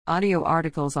Audio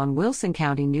articles on Wilson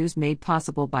County News made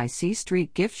possible by C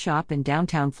Street Gift Shop in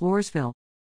downtown Floresville.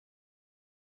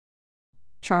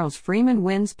 Charles Freeman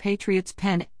wins Patriots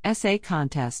Pen Essay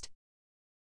Contest.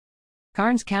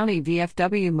 Karnes County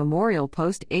VFW Memorial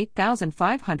Post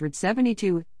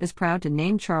 8572 is proud to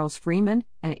name Charles Freeman,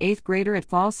 an 8th grader at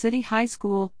Falls City High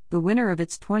School, the winner of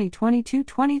its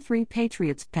 2022-23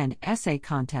 Patriots Pen Essay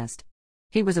Contest.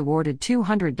 He was awarded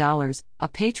 $200, a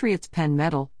Patriots Pen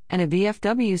Medal, and a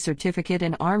VFW certificate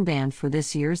and armband for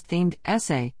this year's themed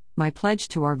essay, My Pledge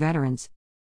to Our Veterans.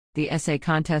 The essay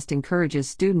contest encourages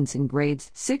students in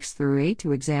grades 6 through 8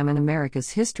 to examine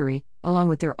America's history, along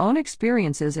with their own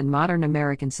experiences in modern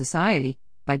American society,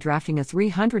 by drafting a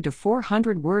 300 to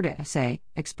 400 word essay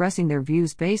expressing their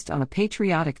views based on a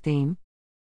patriotic theme.